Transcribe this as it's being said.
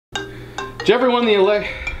Jeffrey won the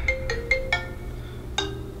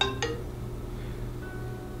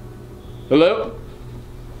Hello?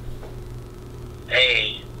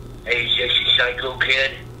 Hey, sexy psycho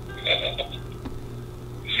kid.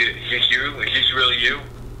 Is this you? Is this really you?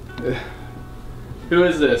 Who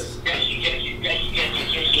is this? Yes, you.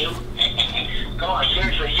 Come on,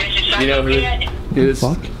 seriously, is this a psycho You know kid? who this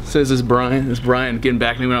says is Brian. It's Brian getting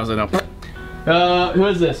back to me when I was like, no. Who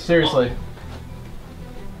is this? Seriously.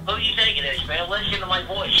 Who do you think it is, man? Listen to my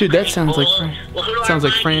voice. Dude, that sounds like sounds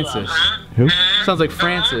like Francis. Who? Sounds like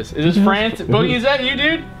Francis. Is this Francis? Boogie, is that you,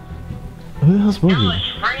 dude? Who the hell's Boogie? No, it's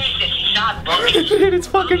Francis. He's not Boogie. Dude, it's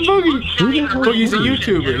fucking Boogie. Boogie's a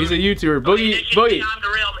YouTuber. He's a YouTuber.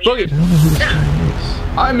 Boogie.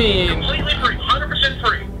 I mean, completely free, 100%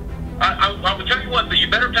 free. I will tell you what, but you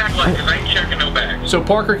better pack light because I ain't checking no bags. so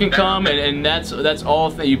Parker can come, and that's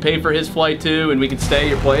all. You pay for his flight too, and we can stay at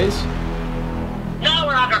your place. No,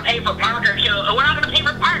 we're not gonna pay for Parker. We're not gonna pay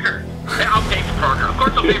for Parker. I'll pay for Parker. Of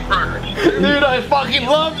course I'll pay for Parker. Dude, I fucking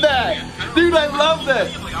love that. Dude, I love that.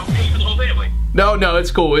 I'll pay for the whole family. No,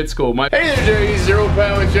 it's cool. It's cool. Hey there, Jerry. Zero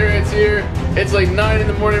Pound Insurance here. It's like 9 in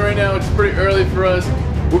the morning right now. It's pretty early for us.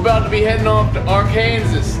 We're about to be heading off to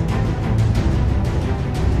Arkansas.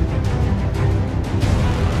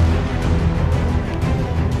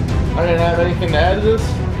 I didn't have anything to add to this.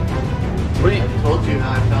 What do you? I told you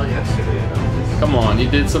how I felt yesterday about this. Come on, you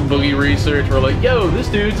did some Boogie research. We're like, yo, this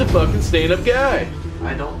dude's a fucking stand-up guy.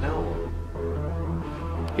 I don't know.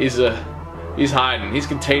 He's hiding. He's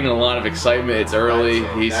containing a lot of excitement. It's early.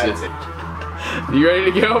 That's it. You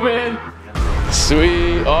ready to go, man?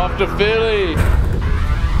 Sweet, off to Philly.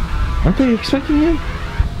 Aren't they expecting him?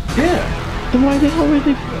 Yeah. Then why the hell would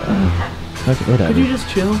they? Okay, whatever. Could you just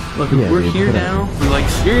chill? Look, Yeah, we're dude, here whatever. now. We're like,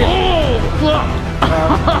 serious. Oh, fuck!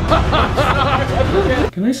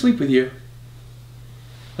 Can I sleep with you?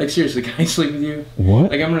 Like, seriously, can I sleep with you? What?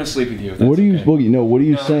 Like, I'm gonna sleep with you. What are you, okay. Boogie? No, what are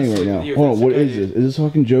you No, saying I'm right now? with you if Hold on, that's what okay. is this? Is this a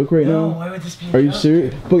fucking joke right No, now? why would this be a Are you joke?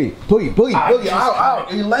 serious? Boogie, ow,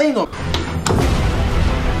 you're laying on.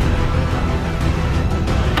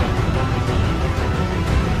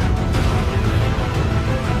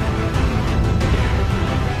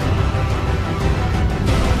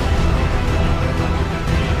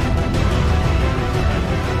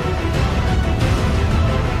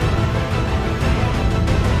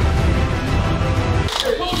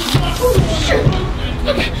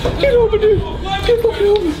 Get over, dude! Get fucking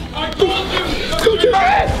over! Go to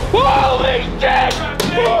bed! Holy shit!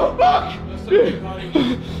 Oh, fuck!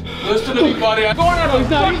 Listen to me, buddy. I'm going out of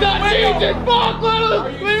the He's not Jesus! Fuck!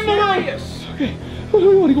 Leave him alone! Okay, what do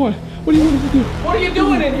you want to do? What do you want to do? What are you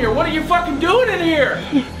doing in here? What are you fucking doing in here?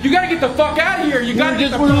 You gotta get the fuck out of here. You gotta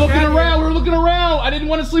get the fuck out of here. We're looking around. I didn't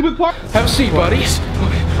want to sleep with Park. Have a seat, buddies.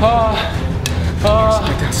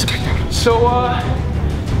 So,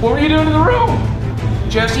 what were you doing in the room?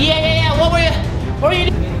 Jesse? Yeah. What were you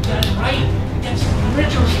doing? That's right. That's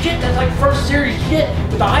original shit. That's like first series shit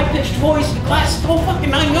with the high pitched voice, the glasses, the whole fucking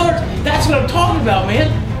 9 yards. That's what I'm talking about,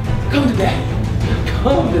 man. Come to daddy.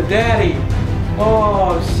 Come to daddy.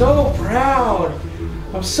 Oh, I'm so proud.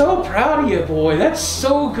 I'm so proud of you, boy. That's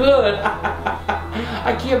so good.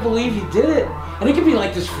 I can't believe you did it. And it could be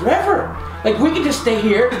like this forever. Like, we could just stay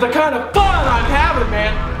here. It's the kind of fun I'm having,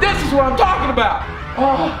 man. This is what I'm talking about.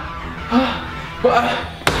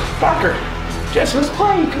 Parker, Jess, let's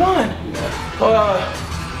play. Come on.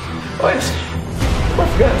 We're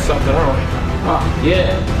forgetting something, aren't we?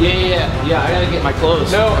 Yeah. I gotta get my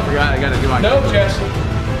clothes. No. I forgot. I gotta get my No, Jesse.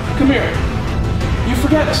 Come here. You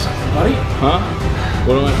forgetting something, buddy. Huh?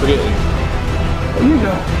 What am I forgetting? You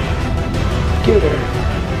know. Give it here.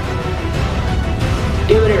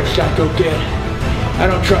 Give it here, Psycho Kid. I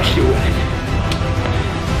don't trust you with it.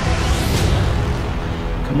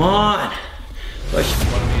 Come on.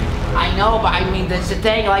 I know, but I mean, that's the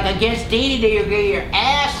thing. Like against Dee Dee, you get your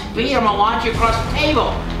ass beat. I'm gonna launch you across the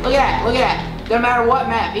table. Look at that. Doesn't matter what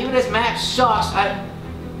map. Even this map sucks.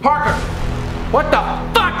 Parker, what the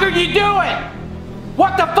fuck are you doing?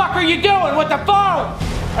 What the fuck are you doing with the phone?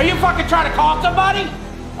 Are you fucking trying to call somebody?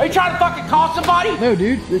 Are you trying to fucking call somebody? No,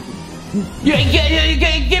 dude. Give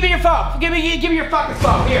me your phone. Give me your fucking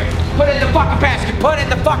phone. Here, put it in the fucking basket. Put it in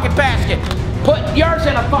the fucking basket. Put yours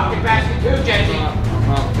in a fucking basket too, Jesse.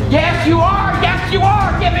 Yes, you are. Yes, you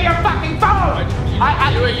are. Give me your fucking phone.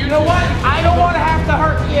 You know what? I don't want to have to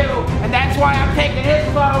hurt you, and that's why I'm taking his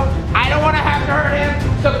phone. I don't want to have to hurt him,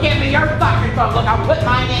 so give me your fucking phone. Look, I'll put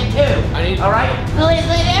mine in too. All right?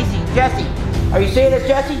 Jesse, are you seeing this,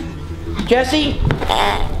 Jesse? Jesse?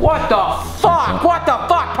 What the fuck? What the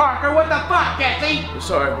fuck, Parker? What the fuck, Jesse? We're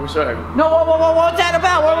sorry, we're sorry. No, what's that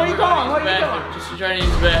about? Where are you going? What are you doing? Just trying to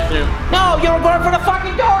use the bathroom. No, you were going for the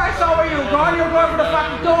fucking door. I saw where you were going. You were going for the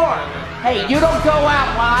fucking door. Hey, you don't go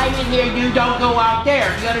out while I'm in here. You don't go out there.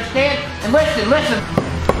 You understand? And listen.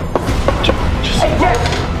 Hey, Jesse.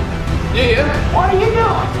 Yeah. What are you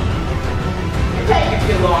doing? You're taking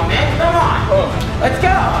too long, man. Come on. Let's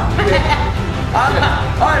go.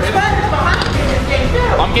 Spider's behind you in this game, too.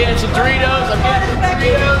 I'm getting some Doritos.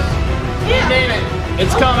 Yeah. Name it.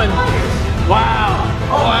 It's coming. Wow. Wow.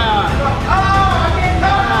 Oh, I can't cut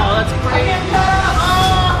up. Oh, that's I crazy. can't cut up.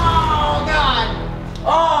 Oh, God.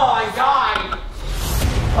 Oh, I died.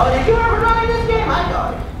 Oh, did you ever die in this game? I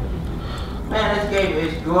died. Man, this game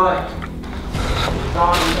is good.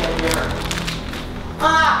 Fuck,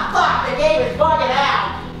 the game is bugging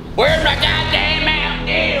out. Where's my goddamn Mountain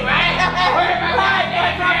Dew, right? Where's my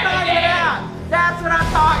goddamn Mountain Dew? That's what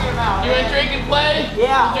I'm talking about. You want to drink and play?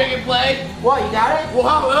 Yeah. You drink and play? What, you got it? Well,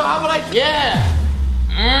 how about I? Yeah.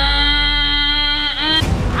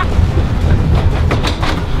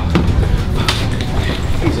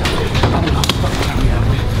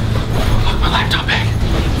 My laptop bag.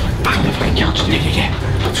 Find the fucking couch. Yeah.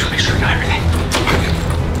 Let's just make sure you got everything.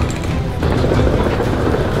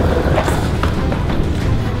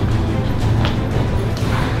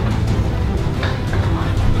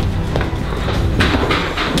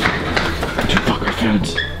 Dude, fuck our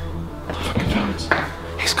phones. The fucking phones.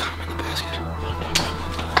 He's got them in the basket.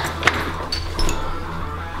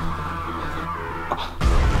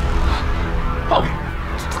 Oh.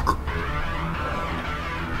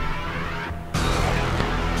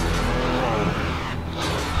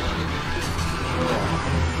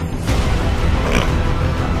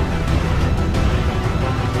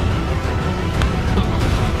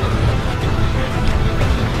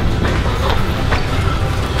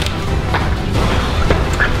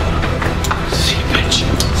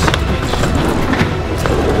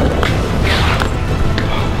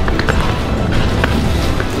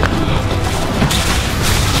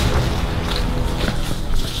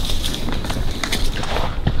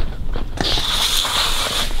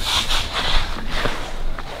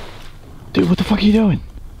 Dude, what the fuck are you doing?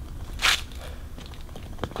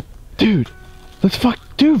 Dude, let's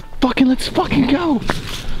fucking go.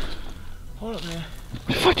 Hold up, man. What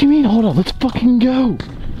the fuck do you mean, hold up, let's fucking go.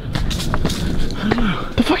 I don't know.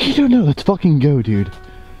 The fuck you don't know, let's fucking go, dude.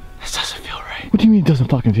 This doesn't feel right. What do you mean it doesn't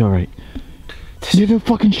fucking feel right? You have no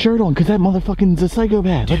fucking shirt on, cause that motherfucking is a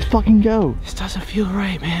psychopath. Let's fucking go. This doesn't feel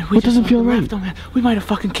right, man. What doesn't feel right? Left him, man. We might have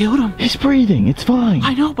fucking killed him. He's breathing, it's fine.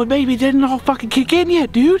 I know, but maybe it didn't all fucking kick in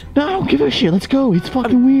yet, dude. No, I don't give a shit, let's go. It's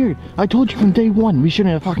fucking weird. I told you from day one, we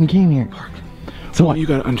shouldn't have fucking came here. So What? you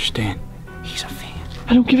gotta understand, he's a fan.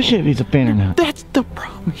 I don't give a shit if he's a fan or not. That's the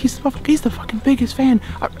problem. He's the fucking biggest fan.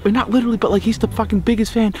 Not literally, but like he's the fucking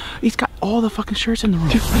biggest fan. He's got all the fucking shirts in the room.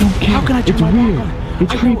 Dude, I don't care. How can I turn It's my weird. back on it?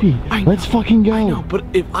 It's creepy. Let's fucking go. I know, but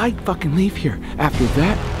if I fucking leave here after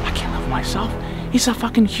that, I can't live myself. He's a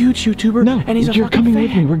fucking huge YouTuber. No, and he's a you're fucking coming fan.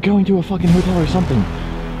 with me. We're going to a fucking hotel or something.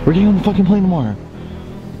 We're getting on the fucking plane tomorrow.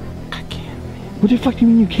 I can't, man. What the fuck do you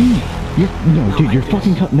mean you can't? No, dude, like you're this.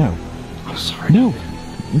 fucking no. I'm sorry.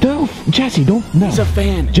 No, Jesse, don't. No. He's a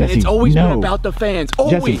fan. Jesse, and it's always no. been about the fans.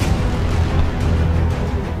 Jesse. Always.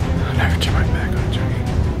 I'll never turn my back on Johnny.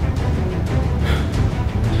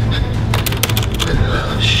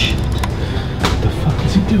 Shit. What the fuck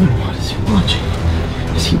is he doing? What is he watching?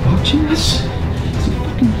 Is he watching us? Is he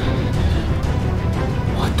fucking...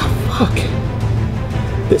 What the fuck?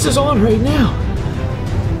 This is on right now.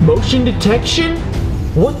 Motion detection?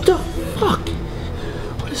 What the fuck?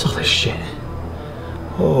 What is all this shit?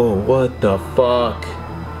 Oh, what the fuck?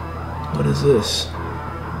 What is this?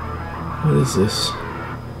 What is this?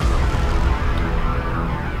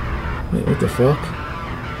 Wait, what the fuck?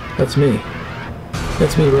 That's me.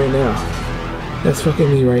 That's me right now. That's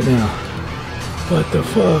fucking me right now. What the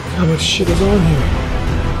fuck? How much shit is on here?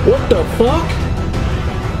 What the fuck?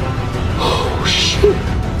 Oh shit!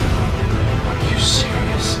 Are you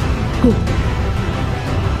serious?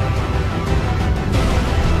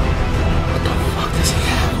 What the fuck does he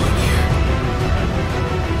have on here?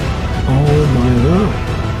 Oh my god!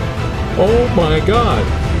 Oh my god!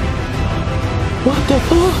 What the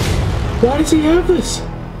fuck? Why does he have this?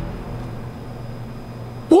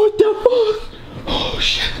 What the fuck? Oh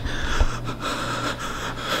shit!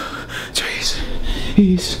 Jeez,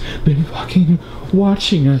 he's been fucking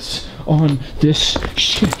watching us on this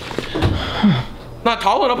shit. Not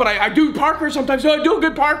tall enough, but I do parkour sometimes. So I do a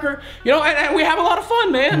good parkour, you know, and we have a lot of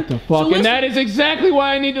fun, man. What the fuck? So and that is exactly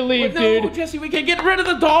why I need to leave, dude. No, Jesse, we can get rid of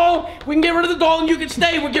the doll. We can get rid of the doll and you can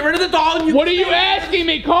stay. We'll get rid of the doll and you What are you asking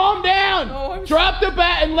me? Calm down. No, Drop the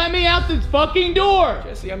bat and let me out this fucking door.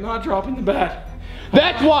 Jesse, I'm not dropping the bat.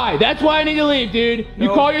 That's why I need to leave, dude. You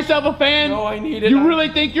call yourself a fan? No, I need it. You really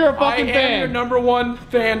think you're a fucking fan? I am your #1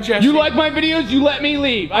 fan, Jesse. You like my videos? You let me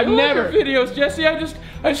leave. I've never. Like your videos, Jesse. I just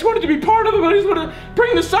wanted to be part of them. I just want to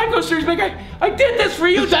bring the Psycho series back. I did this for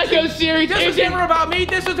you. The Psycho series This is never about me.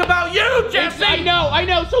 This is about you, Jesse. I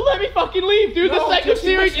know. So let me fucking leave, dude. The Psycho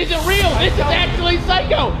series isn't real. This is actually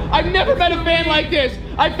Psycho. I've never met a fan like this.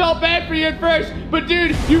 I felt bad for you at first, but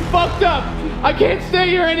dude, you fucked up. I can't stay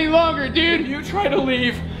here any longer, dude. If you try to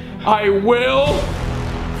leave, I will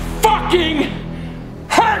fucking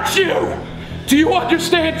hurt you. Do you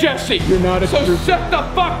understand, Jesse? You're not a So sit the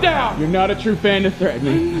fuck down. You're not a true fan to threaten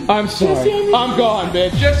me. I'm sorry. Jesse, I'm gone,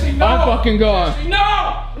 bitch. Jesse, no. I'm fucking gone. Jesse, no!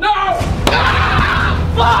 Ah!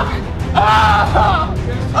 Fuck! Ah!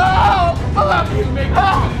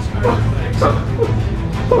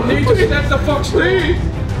 You need to stand the fuck still.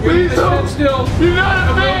 Please stand still. You're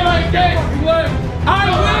not a fan like that. I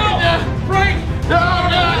will! Frank! No!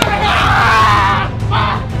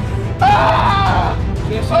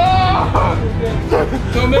 Jesse,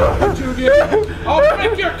 don't make me hurt you again. I'll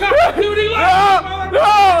break your Call of Duty leg!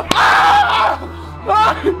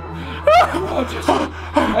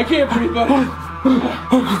 I can't breathe, buddy.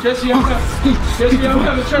 Jesse, I'm coming. Jesse, I'm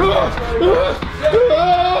coming. Come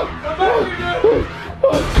back here, dude.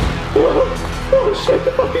 Oh shit,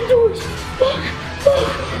 the fucking doors. Fuck.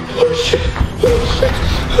 Oh shit.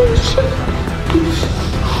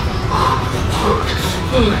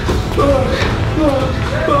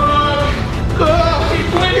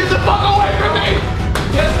 Get the fuck away from me!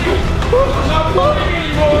 Jesse, I'm not playing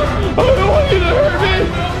anymore. I don't want you to hurt me.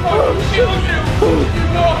 I'll kill you. You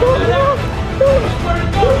know that.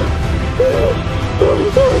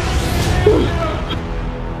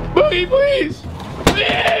 Boogie, please!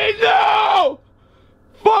 Please, no!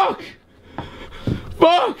 Fuck!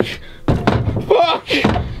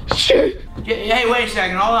 Shit! Hey, wait a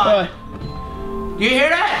second, hold on. Do you hear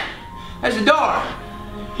that? That's the door.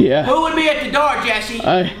 Yeah. Who would be at the door, Jesse?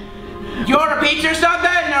 You order pizza or something,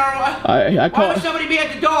 or what? I called. Why would somebody be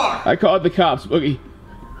at the door? I called the cops, Boogie.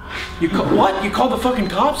 What? You called the fucking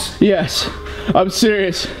cops? Yes, I'm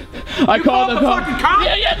serious. I called the cops. Fucking cops?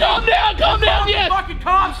 Yeah, calm down, yes. The fucking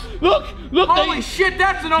cops? Look. Holy shit,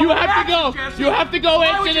 that's an overreaction, You have to go. Jesse. You have to go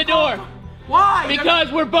into the door. Why?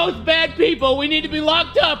 Because we're both bad people. We need to be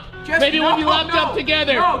locked up. Jesse, Maybe we'll be locked up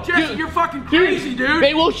together. No, Jesse, you're fucking crazy, dude.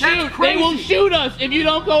 They will shoot. They will shoot us if you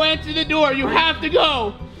don't go into the door. You have to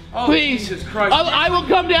go. Oh, Please. Jesus Christ. I will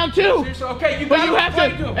come down too. Okay, But you have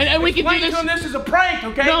to, and we can do this. This is a prank,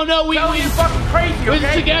 okay? No, we fucking crazy, okay? do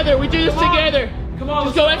this together. We do this together. Come on,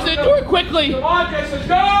 Just go into the door quickly. Come on, Jesse, let's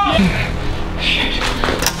go!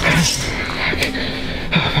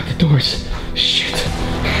 Fuck the doors. Shit.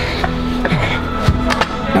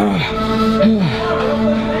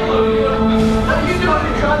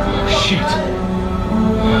 Shit.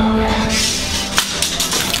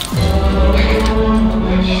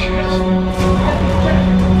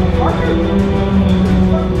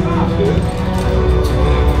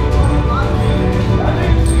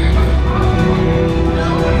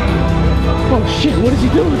 Oh shit, what is he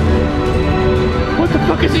doing? What the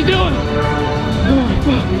fuck is he doing? Oh,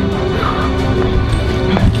 fuck.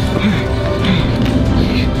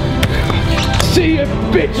 See ya,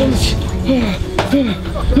 bitches!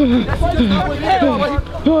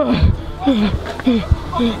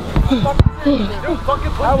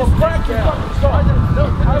 I will crack you. I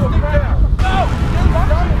will crack you.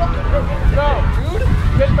 No, dude.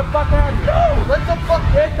 Get the fuck out of here. No,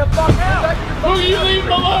 get the fuck out. Who you leave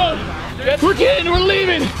him alone? We're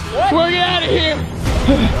leaving. What? We're getting out of here.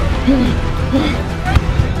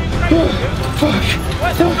 Fuck.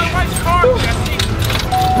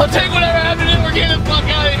 I'll take whatever happened and we're getting the fuck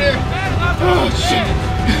out of here. Oh shit.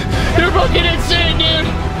 You're fucking insane, dude.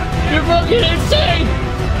 You're fucking insane.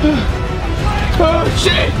 Oh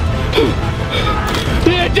shit.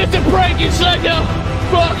 Yeah, just a prank, you psycho.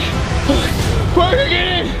 Fuck. Parker,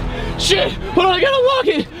 get in. Shit. Hold on, I gotta lock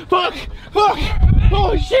it. Fuck.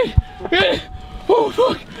 Oh shit. Get it. Oh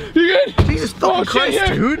fuck. You good? Jesus fucking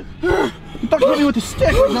Christ, dude. You fucking hit me with the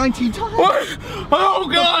stick like 19 times. What? Oh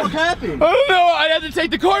god. What happened? I don't know. I had to take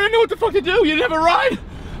the car. I didn't know what the fuck to do. You didn't have a ride?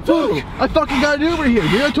 Dude, I fucking got an Uber here,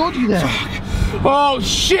 dude. I told you that. Oh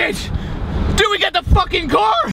shit. Dude, we got the fucking car.